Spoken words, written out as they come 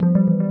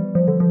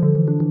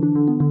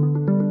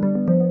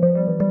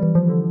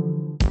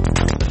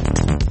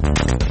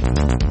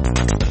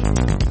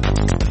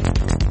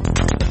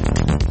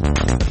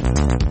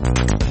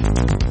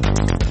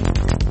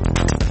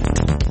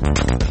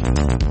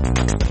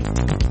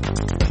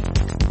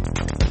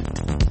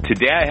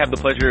Today I have the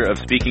pleasure of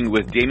speaking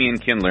with Damian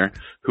Kindler,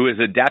 who has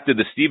adapted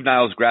the Steve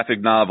Niles graphic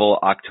novel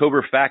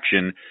October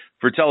Faction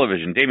for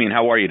television. Damian,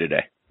 how are you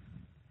today?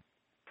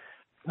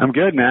 I'm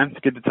good, man. It's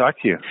good to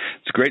talk to you.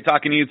 It's great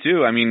talking to you,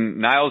 too. I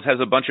mean, Niles has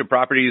a bunch of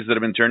properties that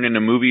have been turned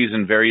into movies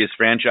and various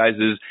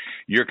franchises.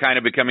 You're kind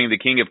of becoming the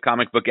king of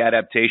comic book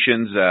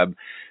adaptations.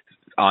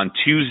 On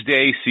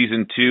Tuesday,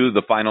 Season 2,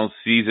 the final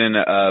season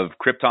of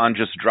Krypton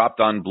just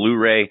dropped on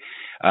Blu-ray,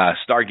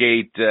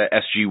 Stargate,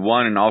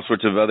 SG-1, and all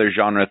sorts of other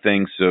genre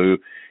things. So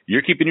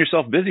you're keeping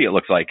yourself busy, it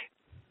looks like.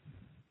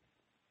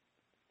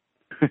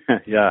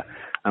 Yeah,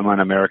 I'm on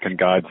American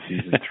Gods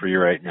Season 3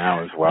 right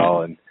now as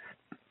well. And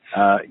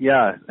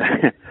yeah,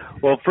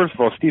 well, first of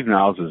all, Steve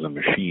Niles is a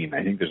machine.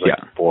 I think there's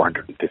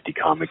 450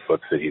 comic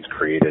books that he's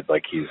created.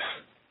 Like, he's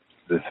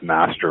this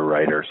master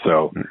writer.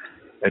 So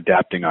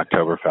adapting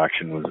October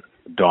Faction was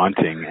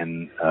daunting,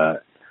 and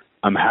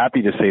I'm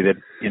happy to say that,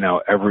 you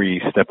know,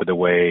 every step of the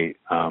way,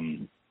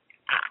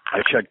 I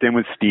checked in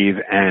with Steve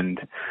and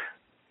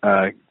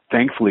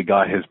thankfully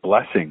got his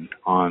blessing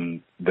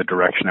on the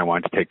direction I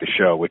wanted to take the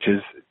show, which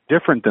is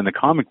different than the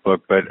comic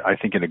book, but I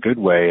think in a good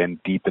way,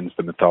 and deepens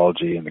the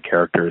mythology and the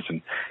characters.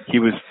 And he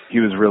was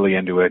really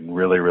into it and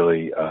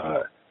really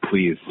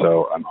pleased.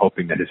 So I'm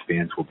hoping that his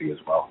fans will be as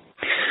well.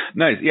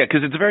 Nice, yeah,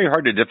 because it's very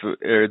hard to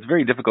it's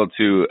very difficult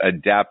to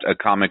adapt a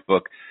comic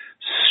book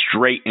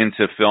straight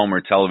into film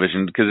or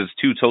television because it's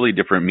two totally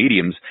different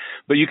mediums.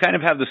 But you kind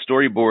of have the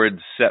storyboard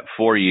set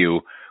for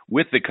you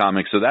with the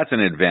comic, so that's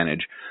an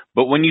advantage.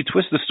 But when you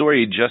twist the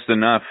story just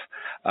enough,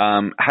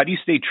 how do you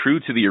stay true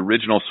to the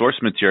original source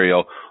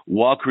material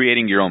while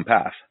creating your own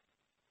path?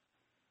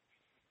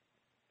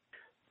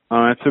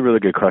 That's a really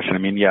good question.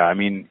 I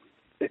mean,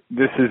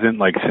 this isn't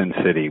like Sin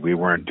City. We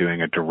weren't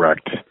doing a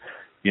direct,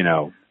 you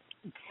know,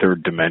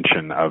 third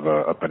dimension of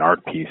an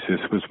art piece. This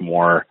was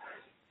more,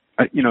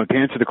 you know, to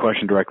answer the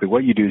question directly,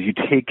 what you do is you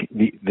take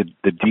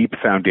the deep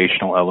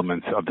foundational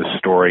elements of the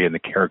story and the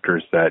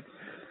characters that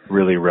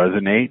really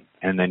resonate,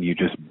 and then you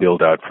just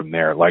build out from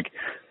there. Like,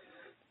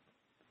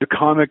 the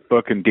comic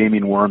book and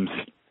Damien Worm's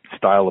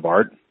style of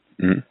art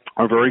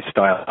are very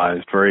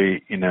stylized,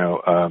 very, you know,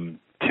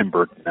 Tim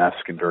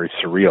Burton-esque and very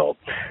surreal.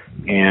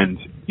 And,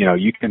 you know,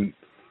 you can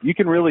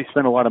really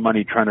spend a lot of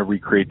money trying to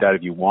recreate that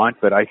if you want,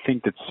 but I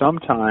think that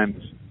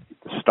sometimes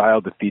the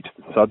style defeats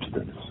the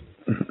substance.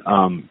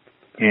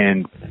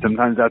 And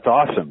sometimes that's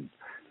awesome.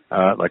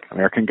 Like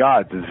American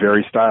Gods is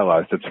very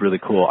stylized. It's really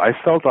cool. I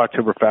felt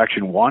October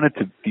Faction wanted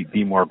to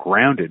be more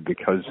grounded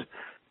because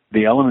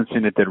the elements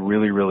in it that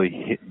really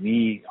hit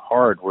me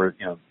hard were,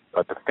 you know,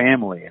 about the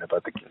family and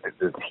about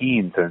the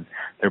teens and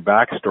their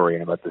backstory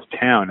and about this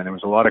town. And there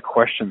was a lot of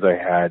questions I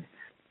had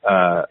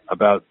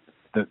about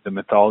the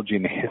mythology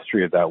and the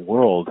history of that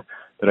world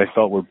that I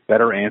felt were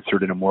better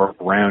answered in a more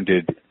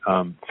grounded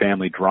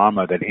family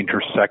drama that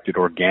intersected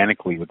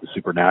organically with the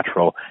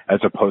supernatural, as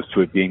opposed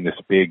to it being this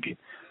big,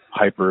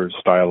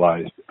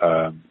 hyper-stylized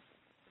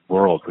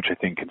world, which I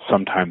think can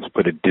sometimes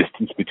put a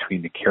distance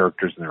between the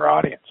characters and their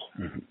audience.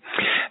 Mm-hmm.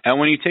 And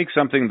when you take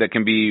something that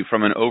can be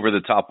from an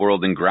over-the-top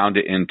world and ground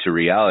it into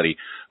reality,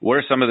 what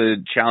are some of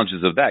the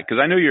challenges of that?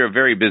 Because I know you're a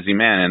very busy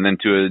man, and then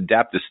to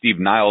adapt the Steve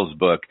Niles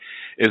book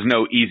is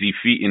no easy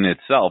feat in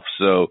itself.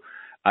 So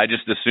I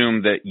just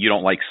assume that you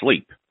don't like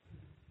sleep.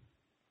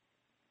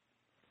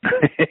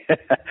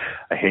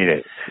 I hate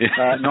it.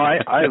 No,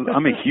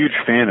 I'm a huge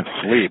fan of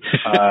sleep.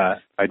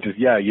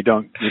 You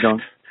don't.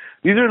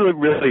 These are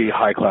really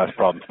high class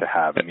problems to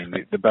have. I mean,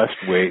 the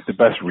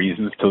best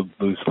reasons to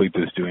lose sleep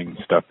is doing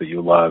stuff that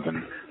you love.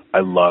 And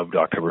I loved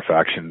October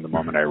Faction the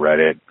moment I read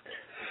it.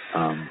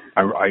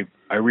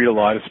 I read a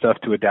lot of stuff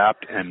to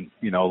adapt, and,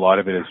 you know, a lot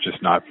of it is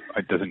just not.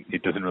 It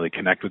doesn't really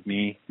connect with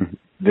me. Mm-hmm.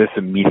 This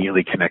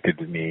immediately connected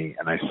with me,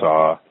 and I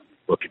saw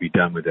what could be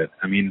done with it.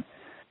 I mean,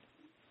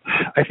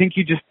 I think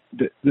you just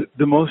the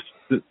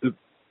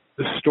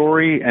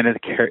story and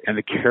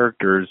the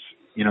characters,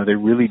 you know, they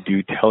really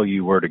do tell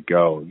you where to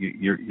go.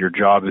 Your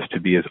job is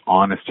to be as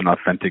honest and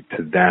authentic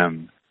to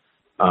them,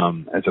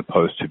 as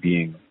opposed to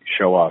being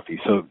show-offy.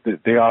 So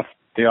they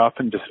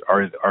often just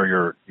are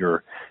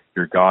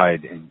your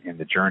guide in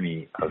the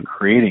journey of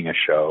creating a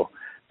show.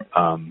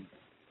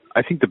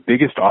 I think the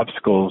biggest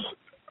obstacles,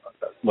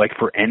 like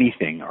for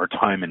anything, are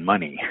time and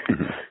money.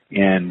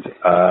 And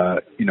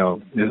you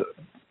know,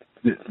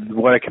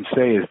 what I can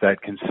say is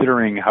that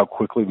considering how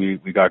quickly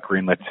we got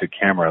greenlit to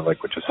camera,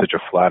 which is such a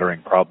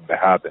flattering problem to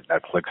have, that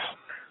Netflix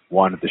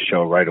wanted the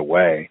show right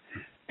away,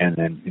 and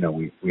then, you know,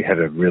 we had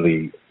a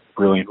really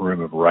brilliant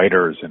room of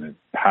writers and a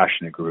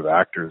passionate group of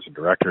actors and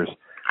directors.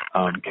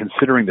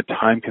 Considering the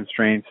time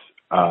constraints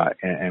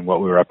and what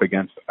we were up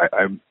against,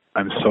 I'm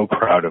so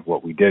proud of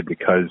what we did,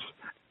 because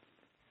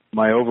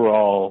my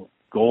overall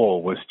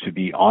goal was to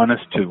be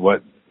honest to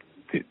what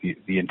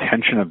the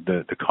intention of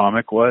the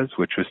comic was,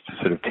 which was to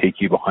sort of take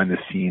you behind the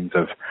scenes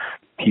of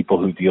people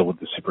who deal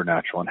with the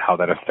supernatural and how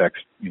that affects,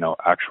 you know,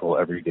 actual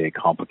everyday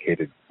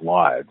complicated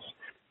lives.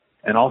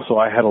 And also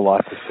I had a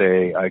lot to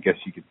say, I guess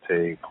you could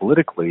say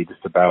politically,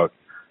 just about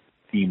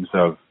themes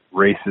of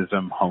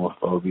racism,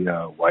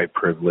 homophobia, white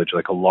privilege,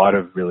 like a lot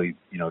of really,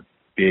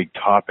 big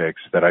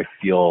topics that I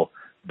feel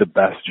the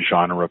best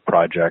genre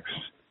projects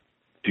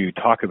do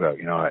talk about.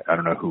 I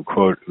don't know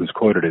whose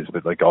quote it is,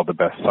 but like all the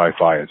best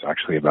sci-fi is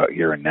actually about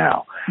here and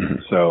now.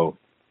 Mm-hmm. So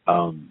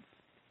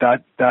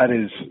that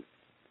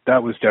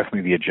was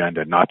definitely the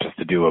agenda, not just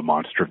to do a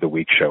Monster of the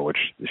Week show, which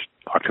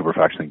October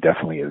Faction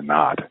definitely is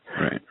not,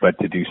 right, but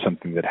to do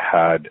something that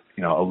had,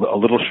 a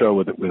little show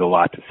with a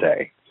lot to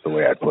say, is the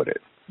way I'd put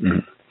it. Mm-hmm.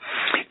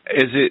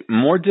 Is it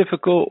more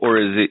difficult or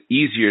is it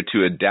easier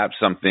to adapt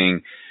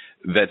something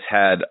that's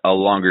had a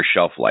longer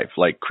shelf life?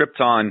 Like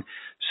Krypton,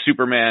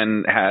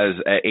 Superman has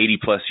an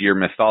 80-plus year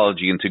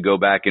mythology, and to go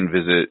back and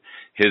visit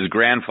his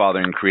grandfather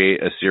and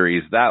create a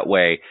series that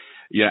way,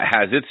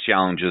 has its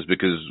challenges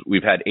because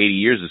we've had 80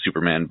 years of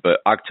Superman. But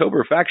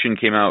October Faction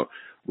came out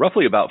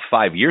roughly about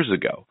 5 years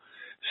ago.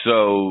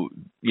 So,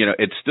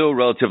 it's still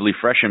relatively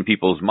fresh in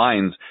people's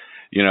minds.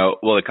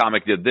 Well, the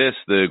comic did this,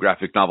 the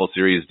graphic novel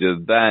series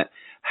did that.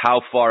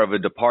 How far of a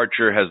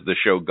departure has the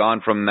show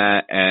gone from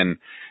that? And,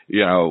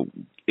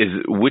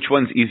 which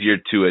one's easier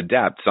to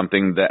adapt?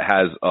 Something that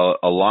has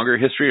a longer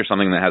history or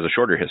something that has a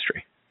shorter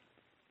history?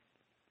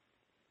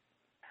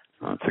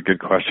 Well, that's a good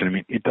question. I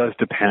mean, it does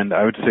depend.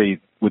 I would say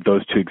with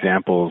those two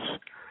examples,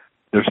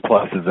 there's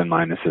pluses and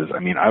minuses. I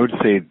mean, I would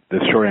say the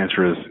short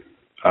answer is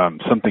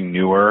something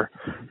newer,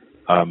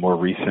 more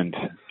recent,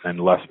 and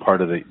less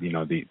part of the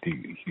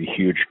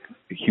huge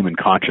human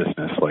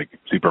consciousness like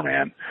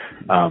Superman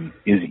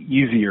is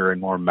easier and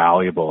more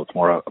malleable. It's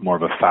more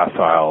of a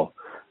facile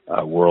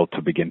world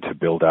to begin to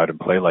build out and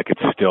play. Like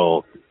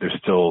there's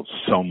still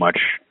so much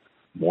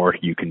more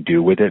you can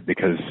do with it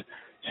because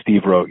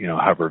Steve wrote,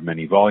 however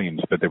many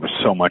volumes, but there was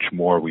so much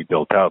more we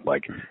built out,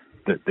 like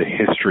the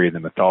history and the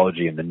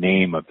mythology and the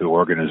name of the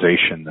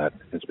organization that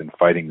has been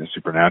fighting the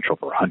supernatural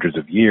for hundreds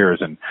of years,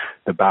 and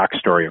the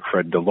backstory of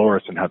Fred and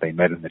Dolores and how they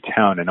met in the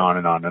town, and on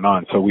and on and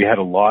on. So we had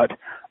a lot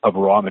of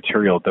raw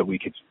material that we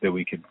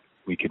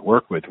could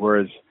work with.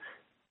 Whereas,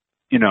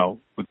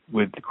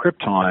 with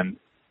Krypton,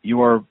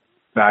 you are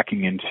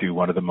backing into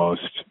one of the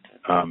most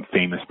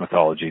famous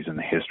mythologies in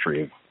the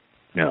history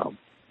of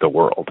the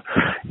world,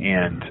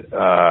 and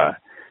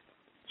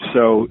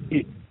so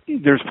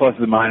there's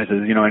pluses and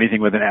minuses.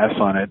 Anything with an S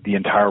on it, the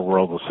entire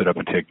world will sit up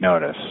and take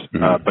notice.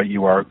 Mm-hmm. But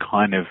you are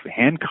kind of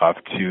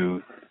handcuffed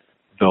to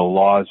the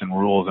laws and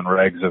rules and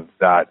regs of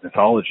that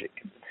mythology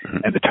mm-hmm.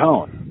 and the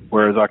tone.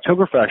 Whereas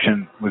October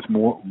Faction was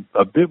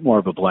a bit more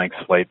of a blank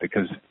slate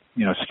because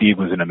Steve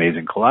was an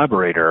amazing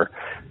collaborator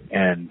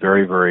and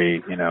very,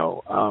 very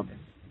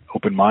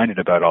open-minded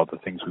about all the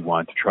things we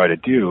wanted to try to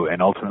do,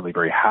 and ultimately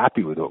very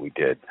happy with what we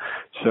did.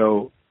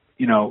 So,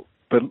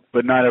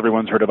 but not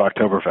everyone's heard of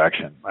October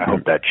Faction. I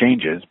hope that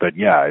changes. But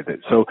yeah,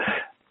 so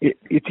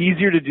it's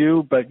easier to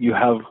do, but you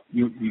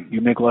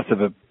make less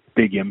of a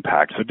big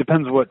impact. So it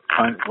depends what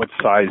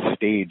size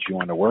stage you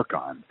want to work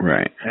on.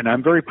 Right. And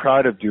I'm very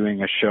proud of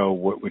doing a show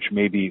which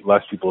maybe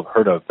less people have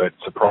heard of, but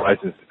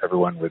surprises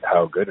everyone with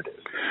how good it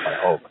is, I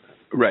hope.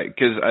 Right,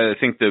 because I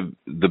think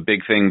the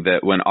big thing that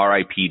when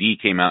R.I.P.D.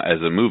 came out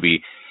as a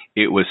movie,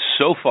 it was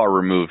so far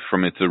removed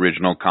from its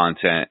original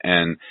content,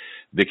 and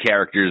the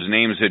characters'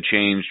 names had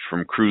changed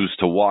from Cruz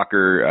to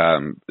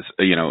Walker.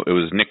 It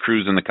was Nick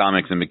Cruz in the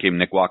comics and became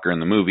Nick Walker in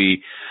the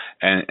movie,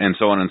 and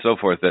so on and so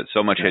forth, that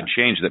so much had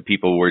changed that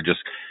people were just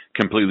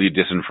completely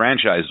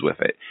disenfranchised with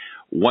it.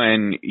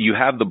 When you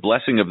have the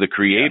blessing of the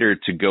creator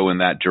to go in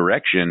that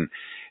direction,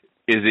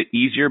 is it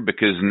easier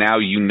because now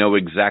you know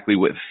exactly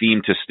what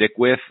theme to stick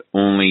with,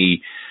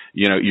 only,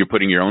 you're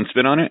putting your own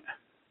spin on it?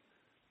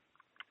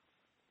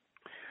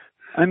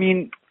 I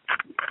mean,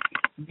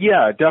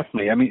 yeah,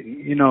 definitely. I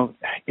mean,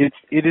 it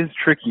is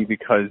tricky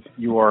because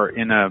you are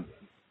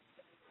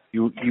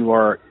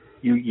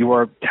you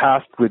are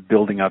tasked with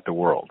building out the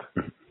world,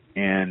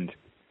 and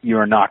you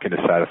are not going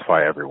to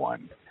satisfy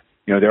everyone.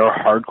 There are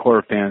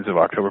hardcore fans of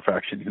October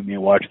Faction who may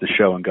watch the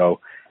show and go,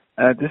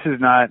 this is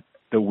not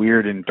the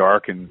weird and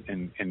dark and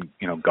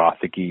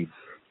gothic-y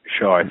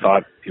show I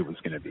thought it was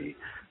going to be.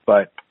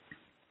 But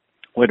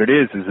what it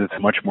is it's a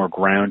much more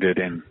grounded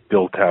and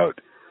built out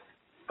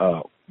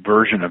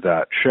version of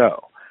that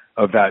show,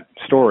 of that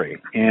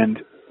story.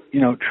 And,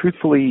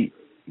 truthfully,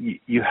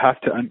 you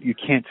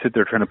can't sit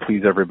there trying to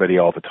please everybody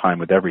all the time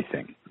with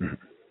everything.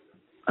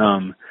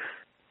 Mm-hmm.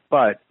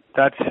 But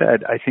that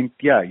said, I think,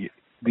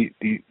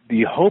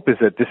 the hope is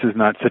that this is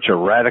not such a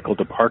radical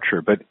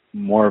departure, but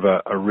more of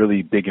a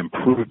really big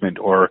improvement,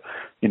 or,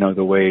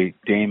 the way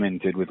Damon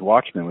did with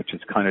Watchmen, which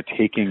is kind of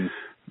taking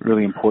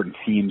really important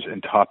themes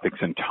and topics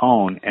and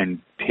tone and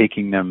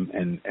taking them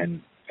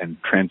and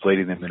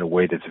translating them in a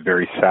way that's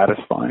very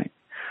satisfying,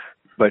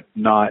 but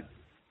not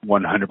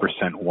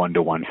 100%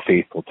 one-to-one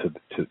faithful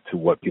to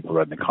what people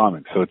read in the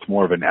comics. So it's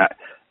more of an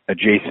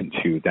adjacent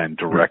to than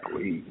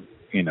directly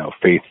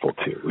faithful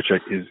to, which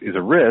is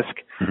a risk,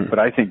 mm-hmm. but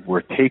I think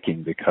worth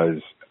taking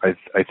because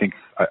I think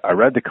I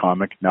read the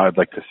comic. Now I'd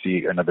like to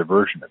see another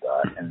version of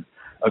that. And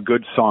a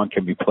good song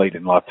can be played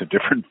in lots of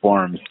different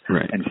forms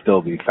right. and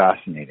still be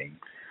fascinating.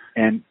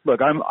 And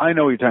look, I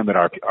know you're talking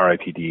about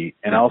R.I.P.D.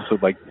 and also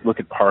like look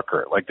at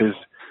Parker. Like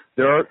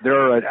there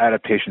are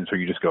adaptations where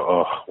you just go,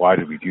 oh, why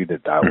did we do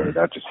that way?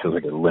 That just feels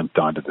like it limped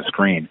onto the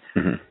screen.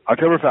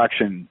 October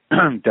Faction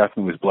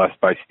definitely was blessed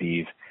by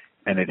Steve,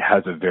 and it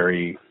has a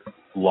very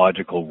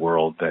logical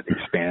world that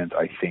expands,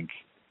 I think,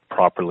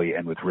 properly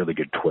and with really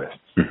good twists.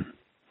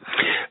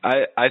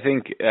 I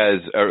think as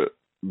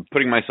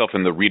putting myself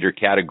in the reader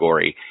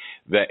category,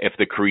 that if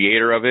the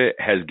creator of it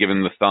has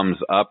given the thumbs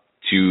up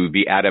to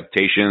the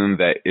adaptation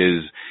that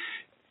is,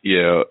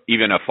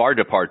 even a far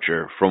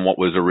departure from what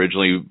was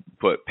originally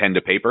put pen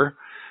to paper,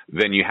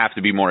 then you have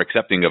to be more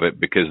accepting of it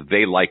because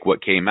they like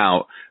what came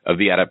out of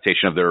the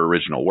adaptation of their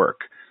original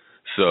work.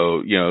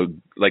 So,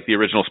 like the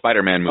original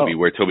Spider-Man movie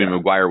where Tobey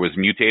Maguire was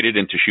mutated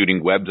into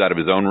shooting webs out of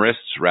his own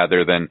wrists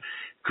rather than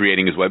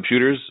creating his web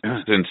shooters.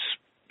 Since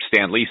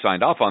Stan Lee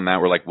signed off on that,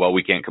 we're like, well,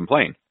 we can't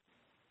complain.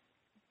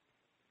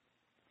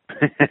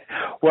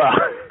 Well,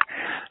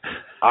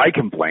 I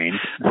complained.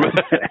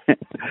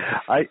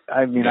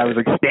 I mean, I was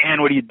like,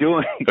 Stan, what are you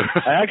doing?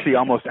 I actually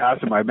almost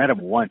asked him. I met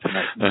him once,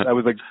 and that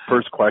was like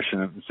first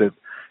question. And said,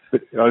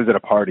 I was at a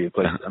party. It's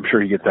like, I'm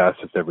sure he gets asked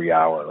this every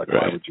hour. Like,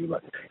 why would you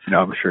let?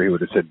 I'm sure he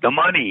would have said the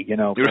money.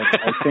 But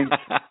I think,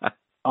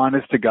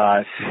 honest to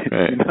God,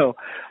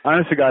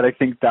 I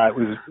think that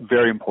was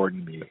very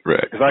important to me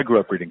because I grew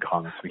up reading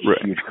comics. I'm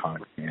a huge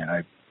comic fan. I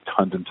have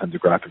tons and tons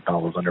of graphic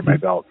novels under my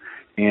belt,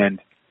 and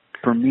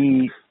for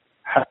me,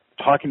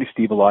 talking to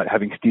Steve a lot,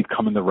 having Steve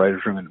come in the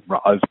writer's room and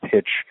us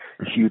pitch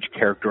huge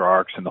character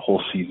arcs and the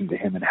whole season to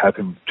him and have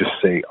him just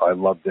say, I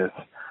love this.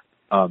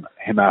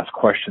 Him ask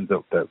questions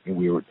that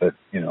we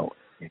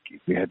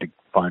had to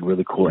find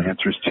really cool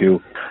answers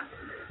to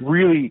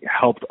really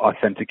helped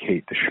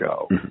authenticate the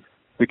show.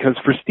 Because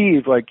for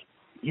Steve, like,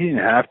 he didn't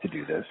have to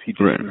do this. He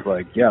just was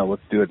like, yeah,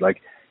 let's do it.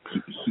 Like,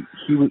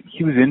 he was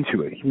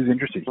into it. He was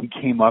interested. He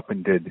came up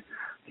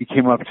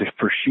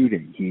for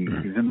shooting. He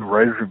was in the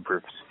writer's room for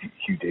a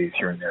few days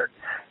here and there.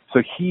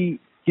 So he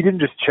didn't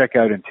just check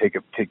out and take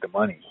the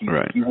money.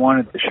 He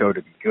wanted the show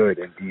to be good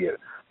and be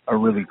a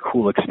really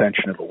cool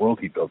extension of the world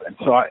he built. And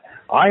so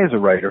I as a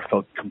writer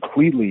felt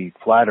completely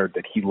flattered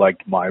that he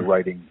liked my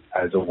writing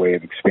as a way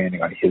of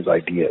expanding on his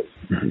ideas.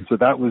 So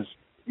it was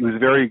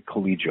very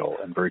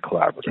collegial and very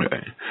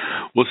collaborative.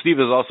 Well, Steve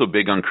is also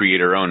big on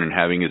creator own and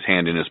having his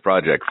hand in his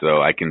project,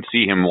 so I can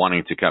see him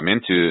wanting to come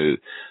into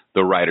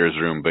the writer's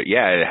room. But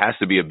yeah, it has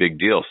to be a big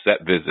deal.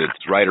 Set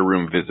visits, writer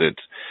room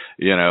visits,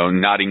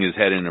 nodding his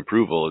head in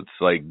approval. It's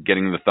like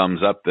getting the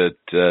thumbs up that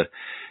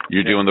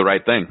you're doing the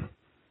right thing.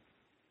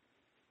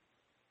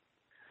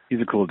 He's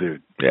a cool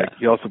dude. Yeah.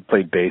 He also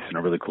played bass in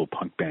a really cool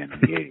punk band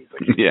in the 80s.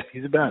 Like,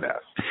 he's a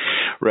badass.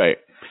 Right.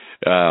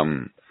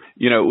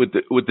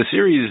 With the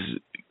series,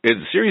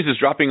 the series is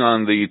dropping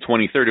on the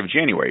 23rd of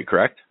January,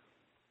 correct?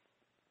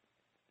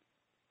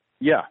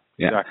 Yeah,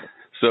 exactly.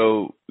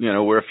 So,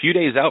 we're a few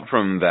days out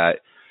from that.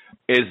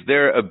 Is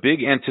there a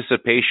big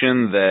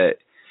anticipation that,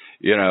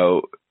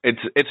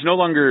 it's no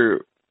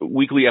longer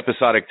weekly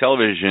episodic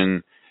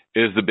television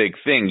is the big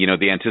thing,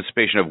 the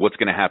anticipation of what's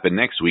going to happen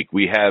next week.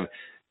 We have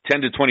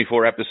 10 to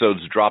 24 episodes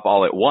drop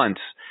all at once,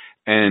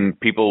 and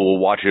people will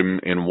watch them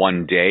in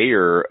one day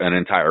or an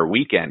entire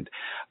weekend.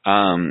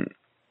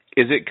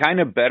 Is it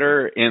kind of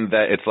better in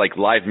that it's like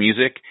live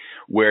music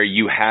where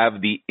you have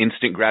the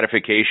instant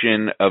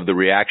gratification of the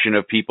reaction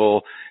of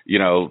people,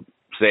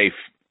 say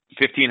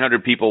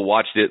 1,500 people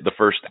watched it the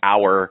first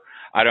hour.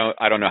 I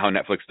don't know how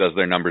Netflix does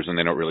their numbers and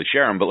they don't really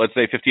share them, but let's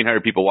say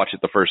 1,500 people watched it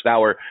the first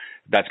hour.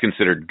 That's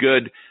considered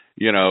good.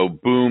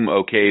 Boom.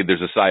 Okay.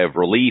 There's a sigh of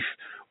relief.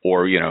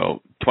 Or,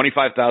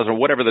 25,000,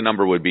 whatever the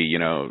number would be,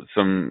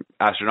 some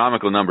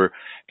astronomical number.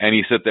 And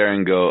you sit there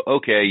and go,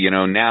 okay,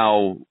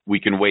 now we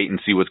can wait and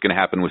see what's going to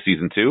happen with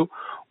season 2.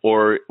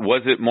 Or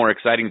was it more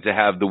exciting to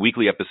have the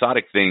weekly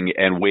episodic thing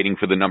and waiting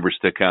for the numbers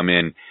to come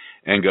in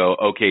and go,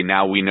 okay,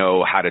 now we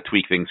know how to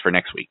tweak things for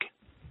next week?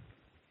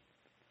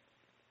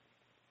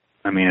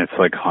 I mean, it's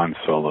like Han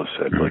Solo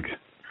said, like,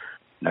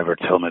 never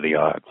tell me the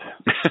odds.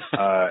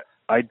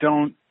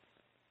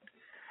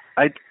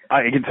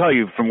 I can tell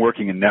you from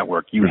working in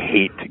network, you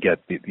hate to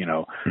get the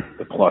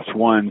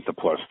 +1s, the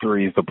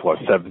 +3s, the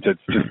 +7s. It's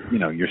just,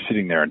 you're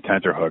sitting there in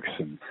tenterhooks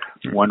and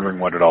wondering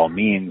what it all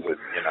means and,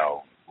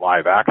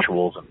 live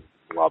actuals and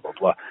blah, blah,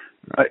 blah.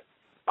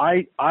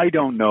 I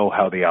don't know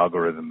how the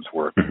algorithms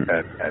work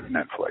at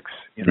Netflix.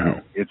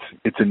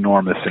 It's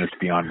enormous and it's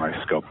beyond my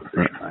scope of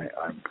vision.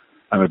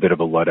 I'm a bit of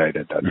a Luddite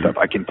at that stuff.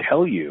 I can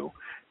tell you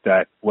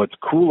that what's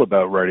cool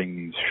about writing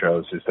these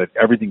shows is that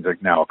everything's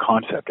like now a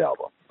concept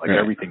album. Like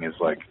everything is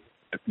like,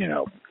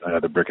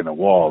 another brick in the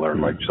wall or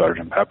like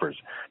Sgt. Pepper's,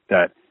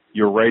 that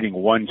you're writing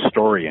one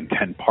story in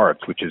 10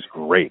 parts, which is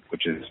great,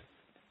 which is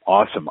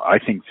awesome. I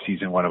think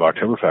season 1 of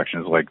October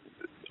Faction is like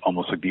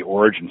almost like the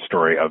origin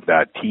story of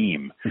that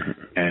team.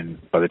 And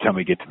by the time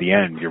we get to the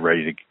end, you're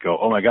ready to go,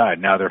 oh my God,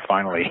 now they're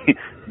finally,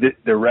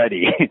 they're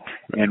ready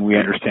and we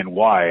understand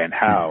why and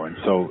how. And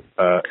so,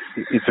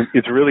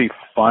 it's a really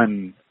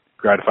fun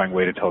gratifying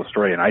way to tell a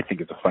story, and I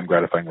think it's a fun,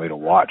 gratifying way to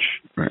watch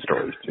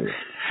stories too.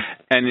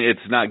 And it's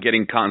not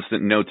getting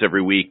constant notes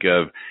every week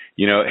of,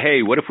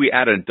 hey, what if we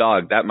add a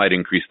dog? That might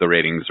increase the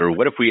ratings. Or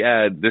what if we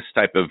add this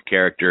type of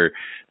character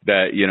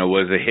that,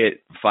 was a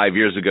hit 5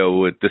 years ago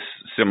with this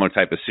similar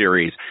type of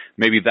series?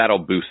 Maybe that'll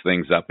boost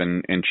things up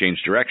and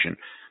change direction.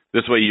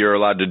 This way you're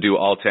allowed to do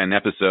all 10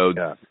 episodes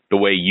the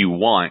way you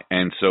want.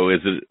 And so is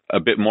it a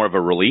bit more of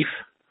a relief?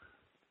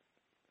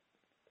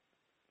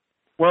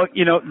 Well,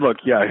 look,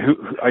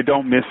 I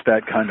don't miss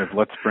that kind of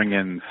let's bring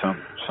in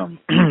some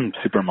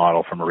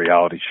supermodel from a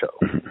reality show.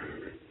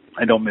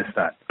 I don't miss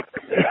that.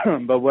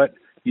 But what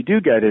you do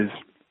get is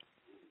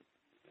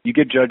you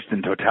get judged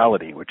in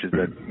totality, which is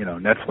that,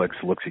 Netflix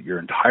looks at your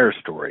entire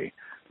story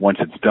once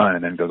it's done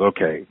and then goes,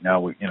 okay, now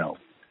we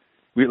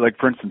like,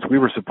 for instance, we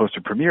were supposed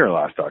to premiere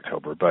last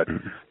October, but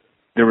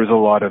there was a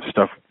lot of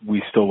stuff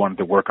we still wanted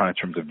to work on in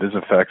terms of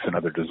VisFX and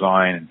other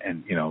design,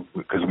 and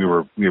because we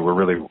were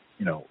really,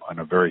 on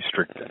a very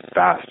strict,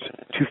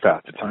 too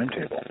fast a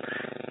timetable.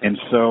 And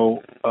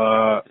so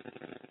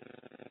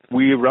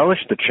we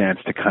relished the chance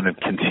to kind of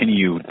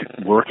continue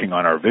working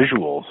on our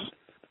visuals,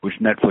 which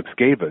Netflix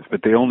gave us,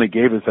 but they only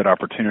gave us that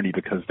opportunity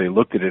because they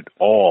looked at it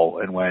all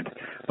and went,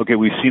 okay,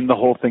 we've seen the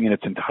whole thing in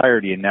its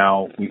entirety, and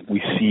now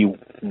we see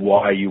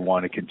why you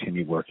want to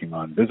continue working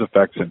on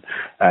VisFX and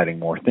adding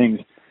more things,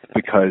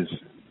 because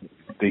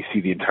they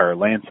see the entire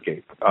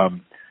landscape.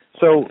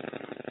 So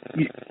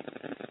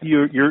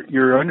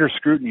you're under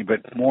scrutiny,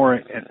 but more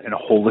in a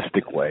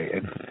holistic way.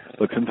 And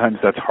look, sometimes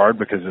that's hard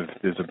because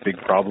there's a big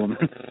problem.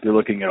 You're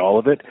looking at all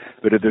of it.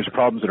 But if there's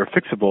problems that are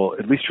fixable,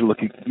 at least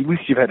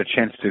you've had a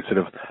chance to sort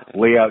of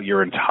lay out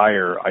your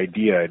entire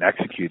idea and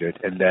execute it,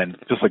 and then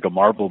just like a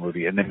Marvel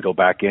movie, and then go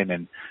back in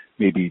and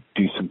maybe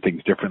do some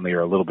things differently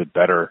or a little bit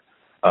better,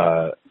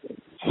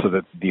 so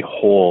that the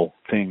whole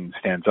thing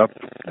stands up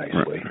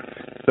nicely.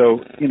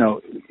 So,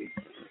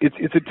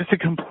 it's just a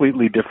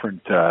completely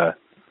different, a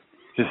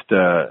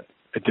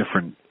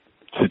different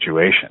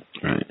situation.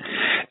 Right.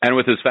 And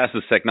with as fast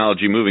as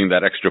technology moving,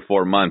 that extra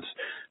 4 months,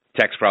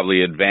 tech's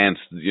probably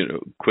advanced,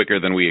 quicker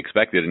than we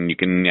expected, and you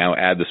can now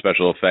add the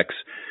special effects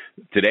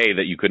today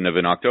that you couldn't have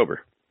in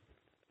October.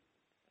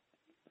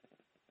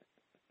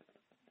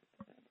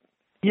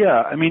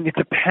 Yeah, I mean, it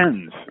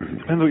depends. It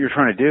depends what you're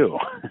trying to do.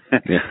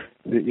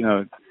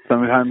 Yeah.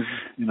 Sometimes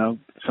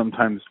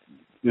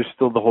there's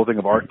still the whole thing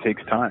of art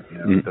takes time.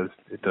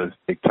 It does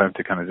take time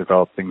to kind of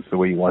develop things the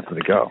way you want them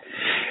to go.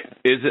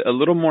 Is it a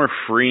little more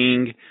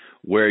freeing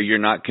where you're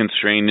not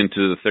constrained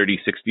into the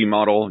 30-60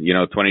 model,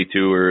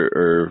 22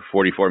 or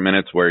 44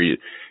 minutes, where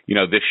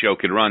this show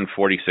could run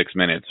 46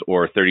 minutes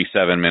or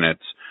 37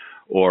 minutes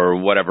or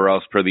whatever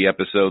else per the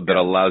episode that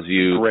allows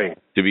you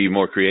to be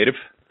more creative?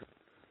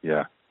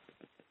 Yeah.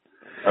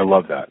 I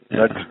love that.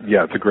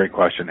 It's a great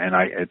question. And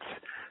it's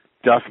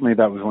definitely,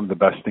 that was one of the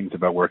best things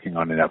about working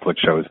on a Netflix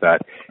show, is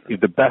that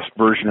if the best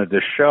version of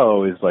this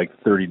show is like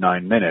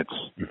 39 minutes,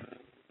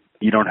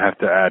 you don't have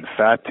to add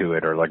fat to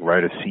it or like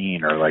write a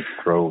scene or like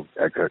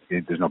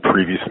there's no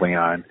previously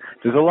on.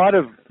 There's a lot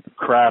of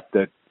crap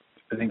that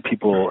I think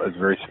people, as a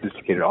very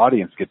sophisticated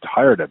audience, get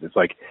tired of. It's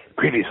like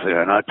previously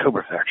on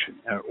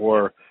Oktoberfest,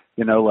 or,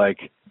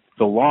 like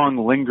the long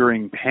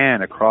lingering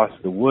pan across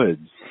the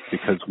woods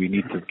because we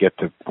need to get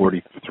to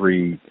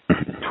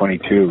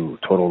 43:22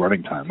 total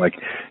running time. Like,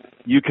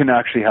 you can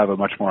actually have a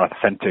much more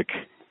authentic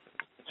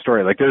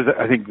story. Like,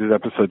 I think there's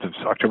episodes of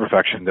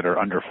Oktoberfest that are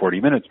under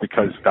 40 minutes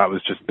because that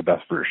was just the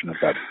best version of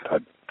that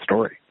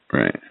story.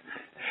 Right.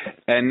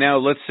 And now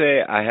let's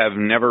say I have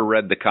never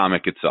read the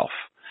comic itself,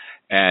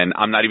 and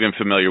I'm not even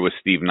familiar with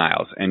Steve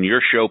Niles, and your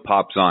show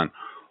pops on.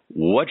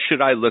 What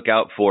should I look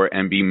out for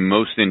and be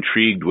most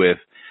intrigued with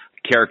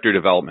character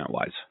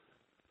development-wise?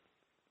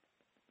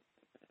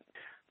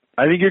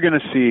 I think you're going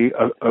to see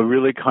a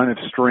really kind of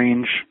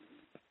strange,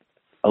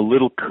 a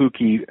little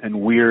kooky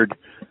and weird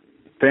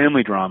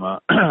family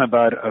drama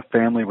about a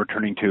family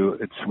returning to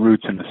its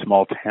roots in a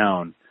small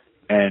town,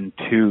 and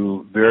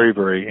two very,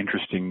 very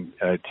interesting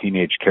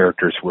teenage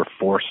characters who were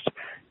forced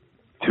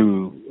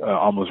to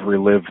almost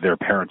relive their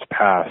parents'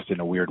 past in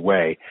a weird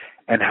way,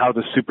 and how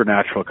the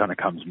supernatural kind of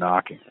comes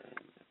knocking.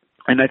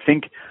 And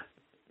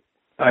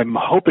I'm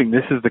hoping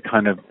this is the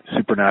kind of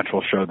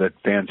supernatural show that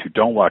fans who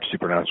don't watch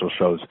supernatural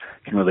shows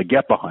can really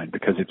get behind,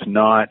 because it's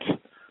not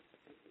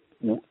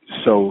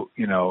so,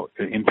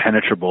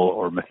 impenetrable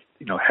or,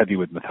 heavy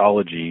with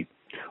mythology,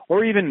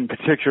 or even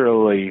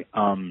particularly,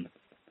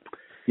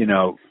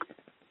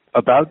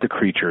 about the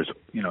creatures.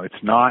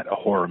 It's not a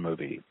horror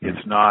movie.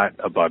 It's not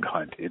a bug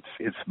hunt.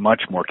 It's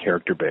much more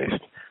character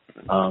based.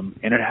 And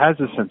it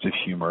has a sense of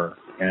humor,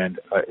 and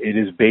it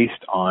is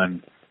based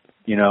on,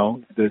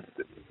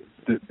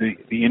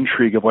 the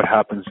intrigue of what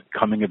happens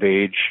coming of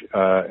age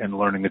and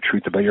learning the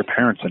truth about your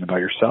parents and about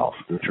yourself,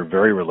 which are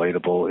very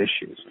relatable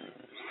issues.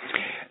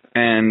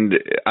 And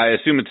I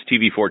assume it's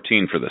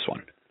TV-14 for this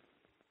one.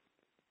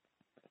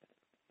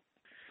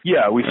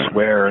 Yeah, we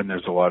swear, and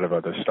there's a lot of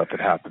other stuff that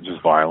happens. There's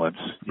violence.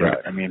 Right.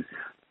 Yeah, I mean,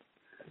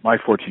 my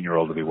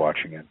 14-year-old will be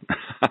watching it.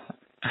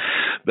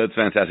 That's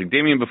fantastic.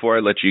 Damien, before I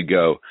let you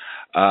go,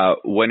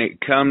 when it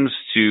comes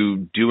to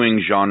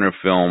doing genre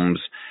films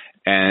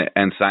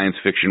and science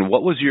fiction,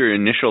 what was your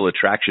initial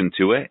attraction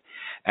to it?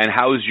 And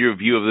how has your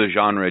view of the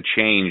genre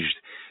changed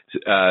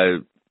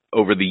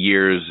over the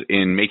years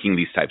in making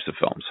these types of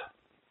films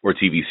or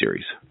TV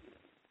series?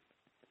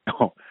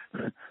 Oh,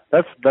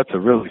 that's a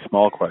really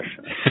small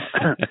question.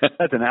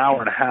 That's an hour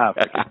and a half.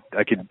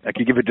 I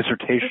could give a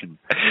dissertation.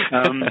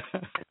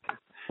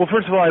 Well,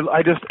 first of all,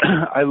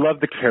 I love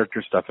the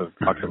character stuff of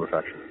October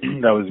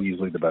Faction. That was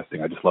easily the best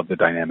thing. I just love the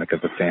dynamic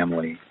of the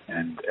family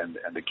and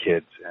the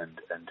kids and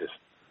just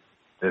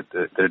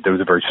there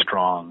was a very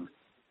strong.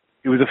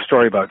 It was a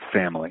story about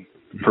family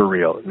for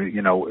real.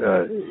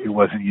 It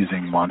wasn't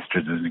using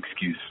monsters as an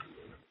excuse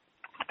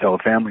to tell a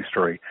family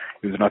story.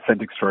 It was an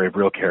authentic story of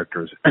real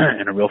characters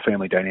and a real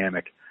family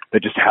dynamic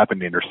that just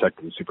happened to intersect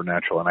with the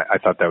supernatural. And I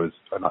thought that was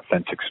an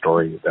authentic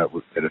story that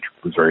was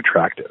very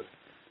attractive.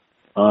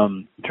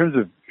 In terms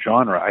of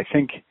genre, I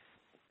think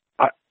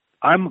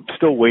I'm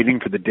still waiting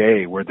for the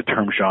day where the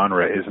term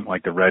genre isn't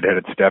like the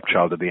redheaded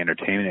stepchild of the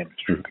entertainment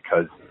industry,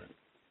 because,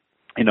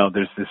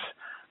 there's this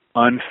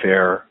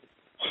unfair,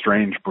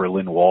 strange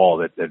Berlin Wall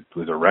that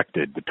was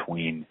erected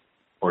between,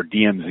 or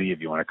DMZ if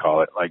you want to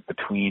call it, like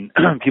between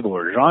people who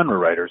are genre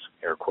writers,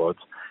 air quotes,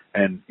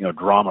 and,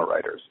 drama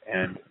writers.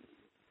 And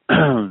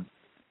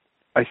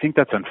I think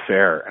that's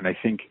unfair. And I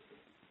think,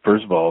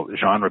 first of all,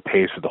 genre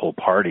pays for the whole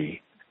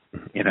party.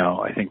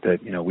 I think that,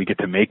 we get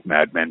to make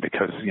Mad Men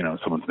because,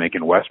 someone's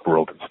making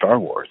Westworld and Star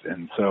Wars.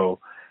 And so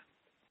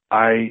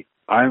I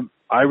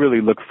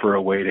really look for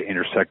a way to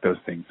intersect those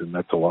things. And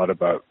that's a lot of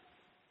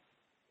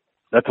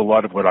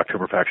what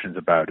October Faction is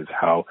about, is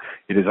how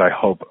it is, I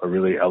hope, a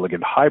really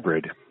elegant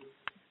hybrid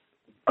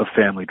of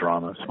family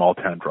drama, small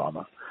town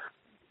drama,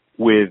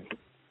 with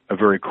a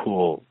very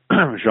cool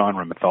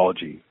genre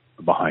mythology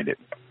behind it.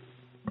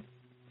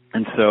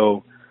 And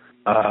so,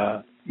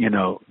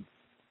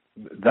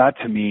 that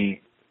to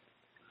me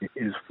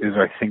is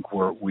I think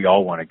where we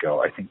all want to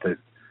go. I think that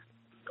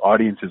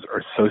audiences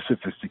are so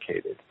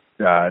sophisticated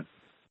that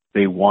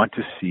they want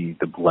to see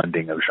the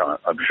blending of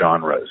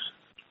genres.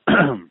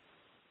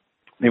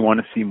 They want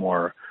to see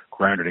more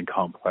grounded and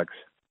complex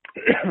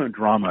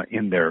drama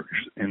in their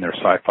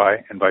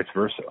sci-fi and vice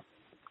versa.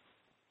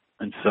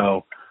 And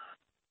so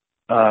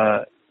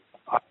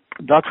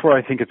that's where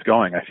I think it's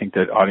going. I think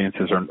that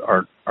audiences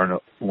are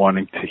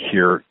wanting to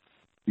hear,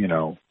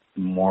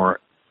 more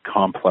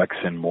complex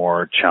and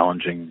more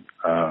challenging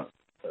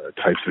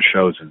types of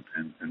shows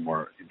and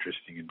more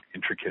interesting and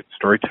intricate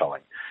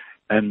storytelling.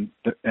 And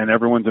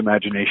everyone's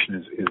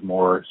imagination is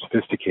more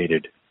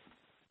sophisticated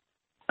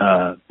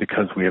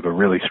because we have a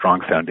really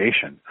strong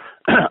foundation.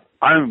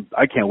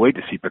 I can't wait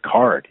to see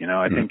Picard.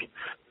 I think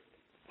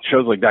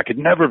shows like that could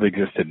never have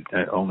existed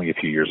only a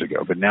few years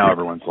ago, but now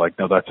everyone's like,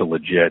 no, that's a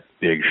legit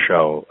big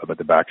show about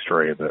the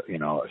backstory of a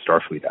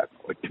Starfleet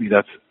admiral. Like, to me,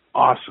 that's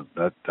awesome.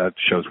 That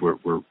shows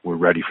we're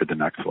ready for the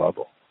next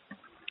level.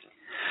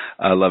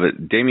 I love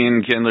it.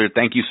 Damien Kindler,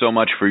 thank you so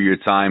much for your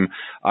time.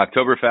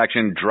 October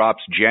Faction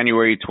drops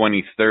January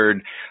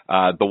 23rd.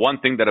 The one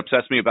thing that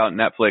upsets me about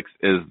Netflix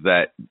is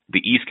that the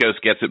East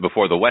Coast gets it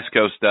before the West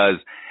Coast does.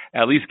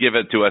 At least give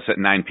it to us at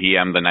 9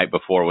 p.m. the night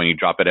before when you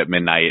drop it at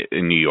midnight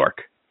in New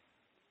York.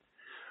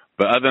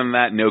 But other than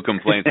that, no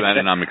complaints, man,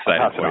 and I'm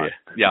excited for you.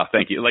 Yeah,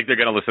 thank you. Like they're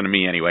going to listen to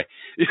me anyway.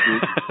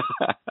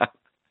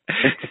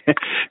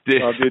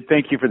 Well, dude,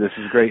 thank you for this.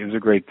 It was great. It was a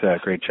great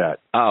chat.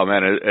 Oh,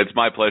 man, it's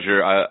my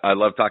pleasure. I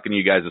love talking to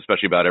you guys,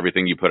 especially about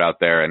everything you put out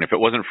there. And if it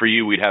wasn't for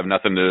you, we'd have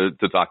nothing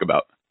to talk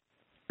about.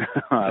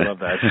 I love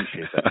that. I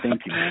appreciate that.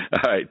 Thank you, man.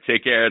 All right.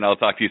 Take care, and I'll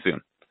talk to you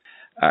soon.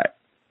 All right.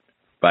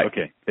 Bye.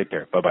 Okay. Take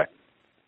care. Bye-bye.